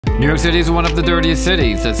New York City is one of the dirtiest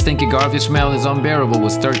cities. The stinky garbage smell is unbearable,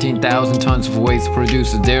 with 13,000 tons of waste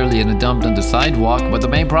produced daily and dumped on the sidewalk, but the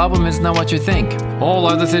main problem is not what you think. All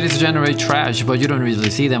other cities generate trash, but you don't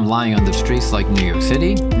really see them lying on the streets like New York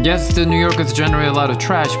City. Yes, the New Yorkers generate a lot of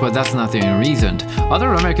trash, but that's not the only reason.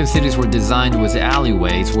 Other American cities were designed with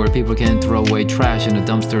alleyways where people can throw away trash in the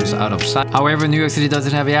dumpsters out of sight. However, New York City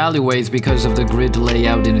doesn't have alleyways because of the grid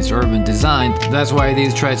layout in its urban design. That's why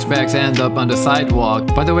these trash bags end up on the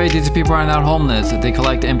sidewalk. By the way, these people are not homeless. They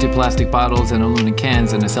collect empty plastic bottles and aluminum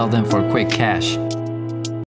cans and they sell them for quick cash.